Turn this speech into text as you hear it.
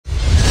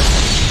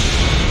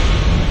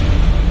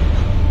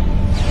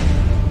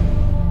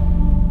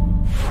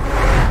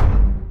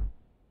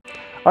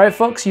All right,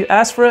 folks, you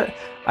asked for it.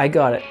 I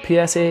got it.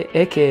 PSA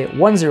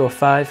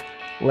AK-105.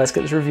 Let's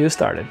get this review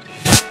started.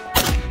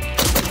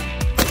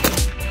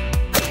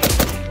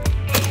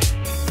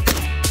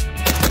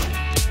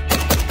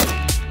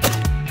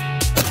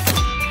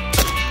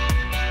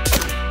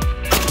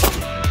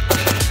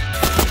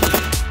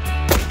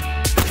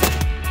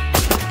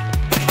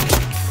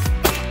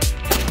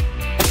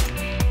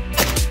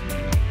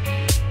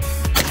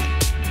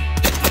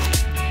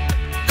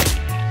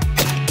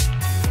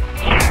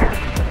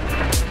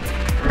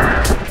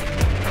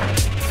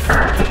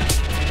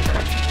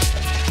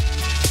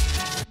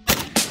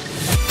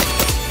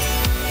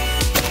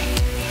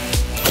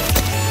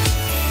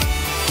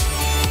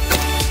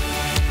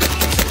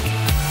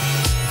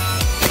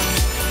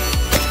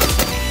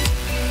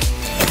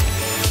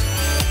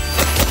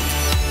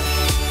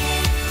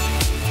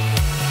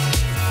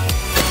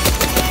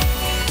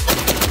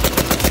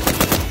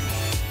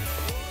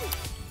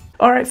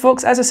 All right,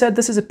 folks, as I said,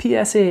 this is a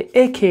PSA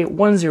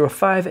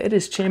AK-105. It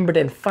is chambered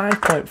in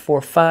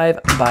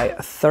 5.45 by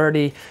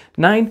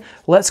 39.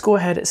 Let's go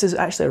ahead. This is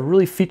actually a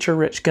really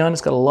feature-rich gun.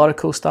 It's got a lot of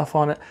cool stuff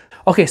on it.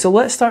 Okay, so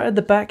let's start at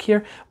the back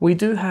here. We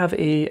do have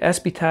a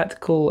SB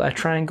Tactical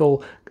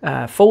triangle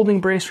folding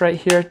brace right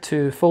here.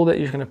 To fold it,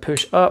 you're going to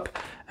push up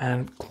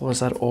and close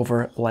that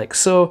over like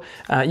so.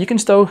 You can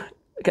still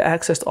get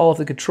access to all of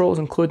the controls,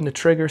 including the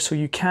trigger, so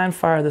you can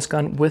fire this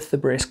gun with the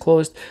brace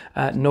closed,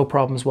 no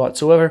problems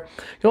whatsoever.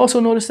 You'll also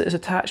notice that it's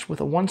attached with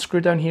a one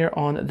screw down here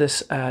on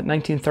this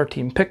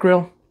 1913 pick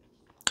rail.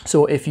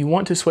 So if you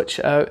want to switch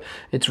it out,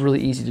 it's really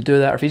easy to do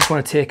that. Or if you just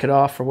want to take it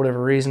off for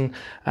whatever reason,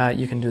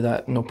 you can do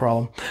that, no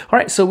problem. All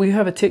right, so we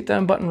have a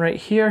takedown button right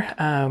here.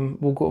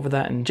 We'll go over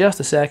that in just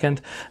a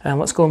second. And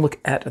let's go and look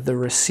at the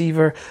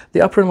receiver.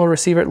 The upper and lower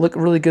receiver look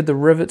really good. The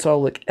rivets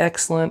all look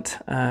excellent.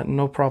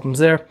 No problems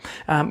there.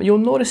 You'll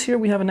notice here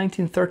we have a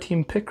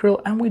 1913 pick reel,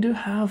 and we do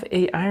have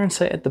a iron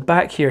sight at the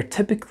back here.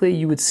 Typically,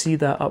 you would see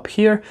that up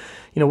here,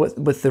 you know,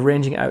 with the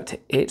ranging out to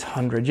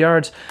 800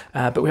 yards.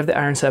 But we have the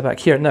iron sight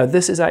back here. Now,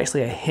 this is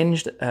actually a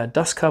hinged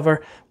dust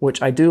cover, which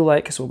I do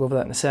like, so we'll go over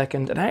that in a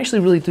second. And I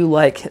actually really do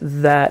like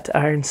that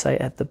iron sight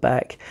at the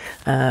back.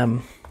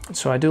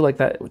 So I do like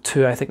that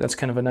too. I think that's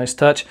kind of a nice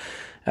touch.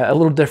 A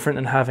little different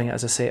than having it,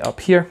 as I say,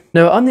 up here.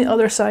 Now, on the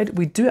other side,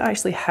 we do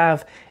actually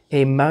have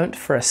a mount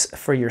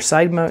for your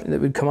side mount that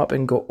would come up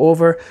and go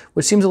over,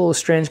 which seems a little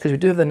strange because we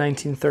do have the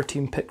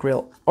 1913 pick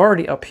rail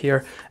already up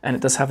here, and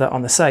it does have that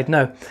on the side.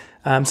 Now,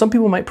 some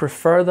people might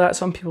prefer that.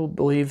 Some people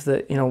believe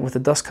that, you know, with the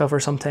dust cover,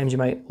 sometimes you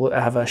might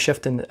have a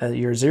shift in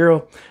year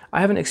zero.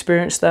 I haven't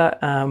experienced that,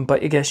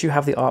 but I guess you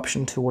have the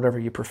option to whatever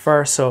you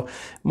prefer. So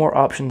more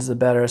options, the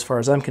better as far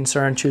as I'm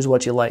concerned. Choose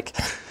what you like.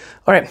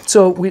 All right,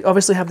 so we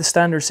obviously have the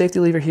standard safety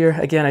lever here.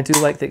 Again, I do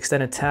like the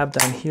extended tab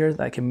down here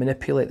that I can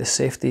manipulate the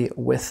safety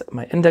with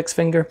my index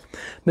finger.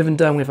 Moving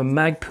down, we have a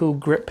Magpul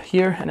grip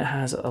here, and it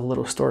has a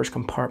little storage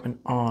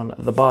compartment on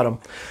the bottom.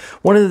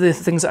 One of the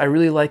things that I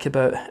really like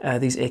about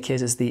these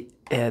AKs is the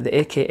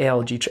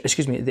ALG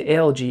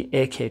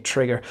AK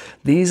trigger.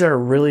 These are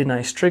really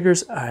nice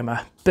triggers. I'm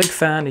a big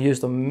fan. I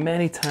used them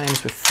many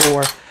times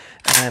before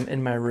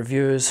in my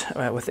reviews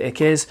with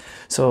AKs.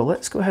 So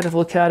let's go ahead and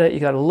look at it. You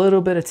got a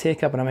little bit of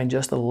take up, and I mean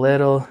just a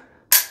little.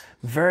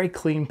 Very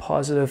clean,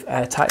 positive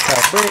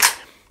tactile break. Let's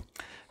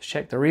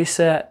check the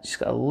reset. Just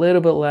got a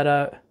little bit let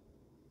out.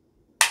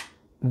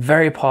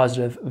 Very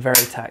positive,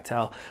 very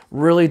tactile.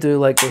 Really do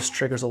like those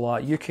triggers a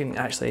lot. You can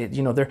actually,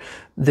 you know,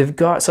 they've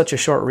got such a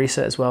short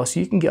reset as well, so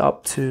you can get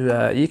up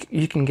to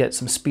you can get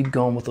some speed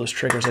going with those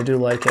triggers. I do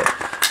like it.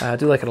 I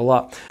do like it a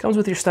lot. Comes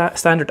with your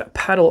standard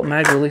paddle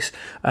mag release,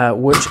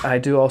 which I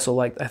do also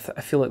like. I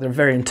feel like they're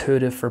very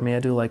intuitive for me.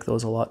 I do like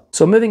those a lot.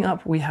 So moving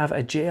up, we have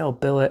a JL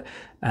billet.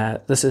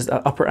 This is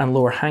the upper and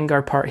lower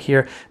handguard part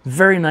here.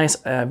 Very nice,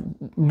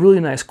 really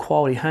nice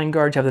quality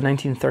handguard. You have the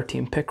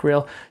 1913 pick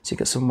rail, so you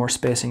get some more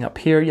spacing up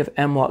here. You have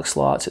M-lock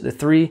slots at the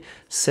 3,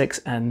 6,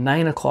 and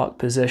 9 o'clock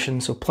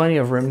position, so plenty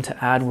of room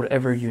to add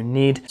whatever you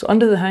need. So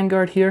under the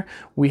handguard here,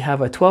 we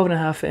have a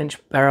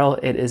 12.5-inch barrel.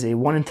 It is a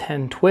 1 in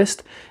 10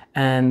 twist,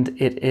 and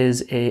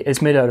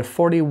it's made out of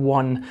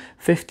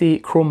 4150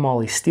 chrome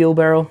moly steel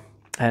barrel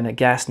and a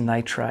gas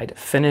nitride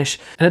finish.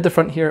 And at the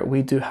front here,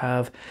 we do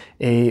have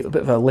a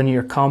bit of a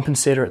linear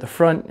compensator at the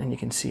front, and you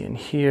can see in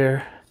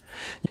here.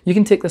 You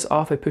can take this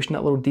off by pushing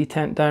that little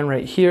detent down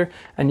right here,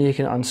 and you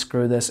can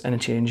unscrew this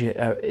and change it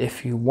out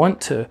if you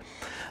want to.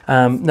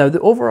 Now,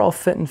 the overall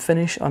fit and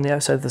finish on the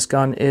outside of this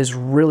gun is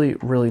really,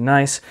 really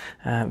nice.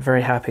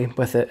 Very happy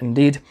with it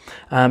indeed.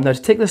 Now,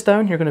 to take this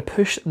down, you're going to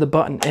push the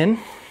button in.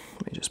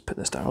 Let me just put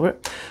this down a little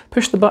bit.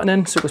 Push the button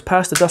in so it goes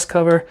past the dust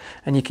cover,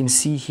 and you can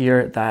see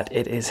here that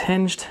it is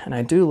hinged, and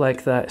I do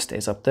like that it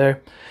stays up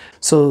there.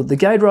 So the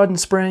guide rod and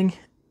spring,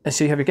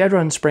 so you have your guide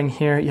rod and spring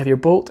here, you have your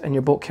bolt and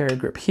your bolt carrier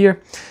grip here,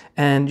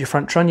 and your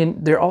front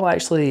trunnion. They're all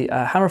actually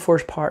hammer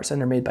forged parts, and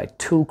they're made by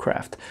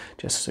Toolcraft,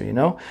 just so you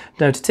know.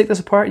 Now, to take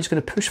this apart, you're just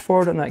going to push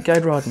forward on that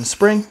guide rod and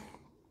spring,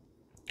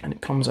 and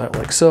it comes out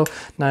like so.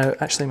 Now,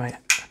 actually, my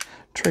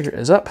trigger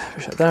is up.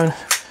 Push that down.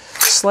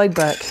 Slide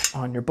back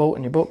on your bolt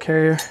and your bolt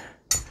carrier,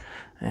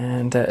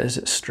 And is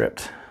it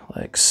stripped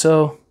like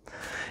so.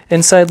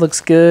 Inside looks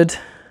good.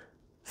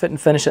 Fit and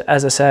finish,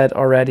 as I said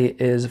already,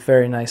 is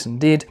very nice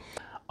indeed.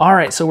 All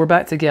right, so we're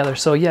back together.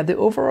 So yeah, the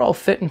overall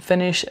fit and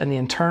finish and the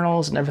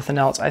internals and everything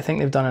else, I think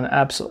they've done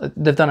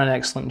an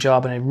excellent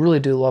job, and I really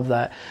do love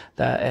that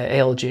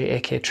ALG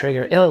AK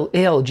trigger.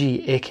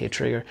 ALG AK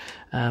trigger.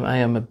 I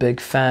am a big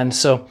fan.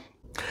 So,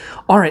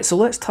 all right, so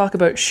let's talk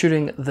about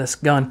shooting this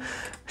gun.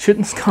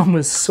 Shooting this gun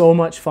was so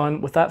much fun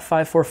with that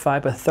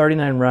 5.45 by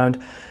 39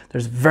 round.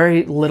 There's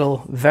very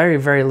little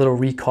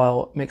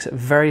recoil. It makes it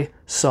very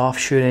soft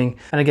shooting.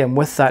 And again,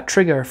 with that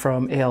trigger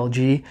from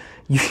ALG,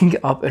 you can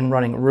get up and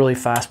running really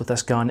fast with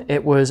this gun.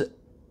 It was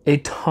a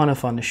ton of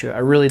fun to shoot. I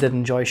really did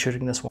enjoy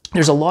shooting this one.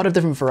 There's a lot of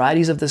different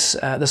varieties of this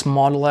this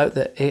model out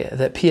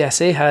that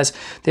PSA has.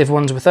 They have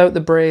ones without the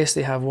brace.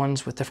 They have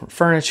ones with different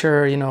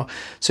furniture, you know.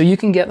 So you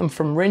can get them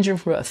from ranging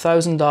from about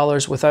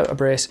 $1,000 without a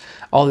brace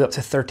all the way up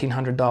to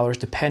 $1,300,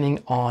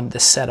 depending on the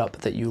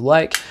setup that you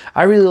like.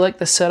 I really like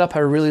this setup. I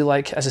really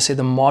like, as I say,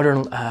 the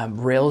modern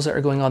rails that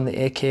are going on the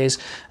AKs,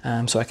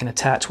 so I can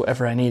attach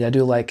whatever I need. I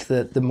do like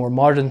the more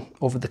modern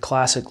over the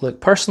classic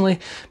look personally.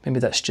 Maybe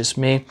that's just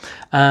me,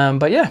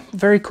 but yeah,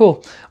 very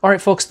cool. All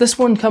right, folks, this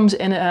one comes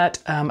in at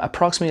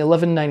approximately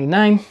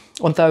 $1,199,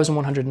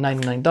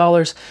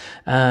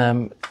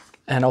 $1,199.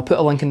 And I'll put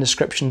a link in the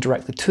description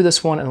directly to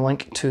this one and a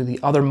link to the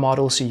other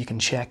models so you can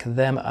check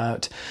them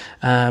out.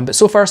 But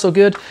so far so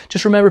good.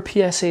 Just remember,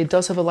 PSA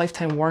does have a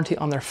lifetime warranty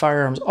on their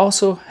firearms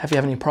also. If you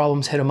have any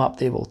problems, hit them up.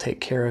 They will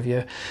take care of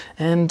you.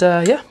 And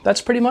yeah,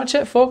 that's pretty much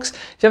it, folks.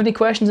 If you have any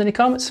questions, any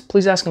comments,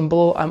 please ask them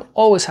below. I'm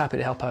always happy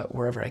to help out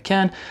wherever I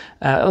can.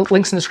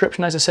 Links in the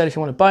description, as I said, if you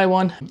want to buy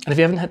one. And if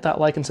you haven't hit that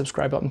like and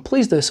subscribe button,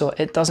 please do so.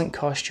 It doesn't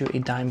cost you a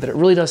dime, but it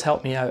really does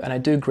help me out, and I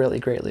do greatly,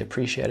 greatly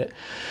appreciate it.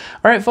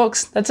 All right,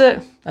 folks, that's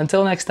it.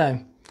 Until next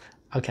time,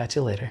 I'll catch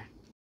you later.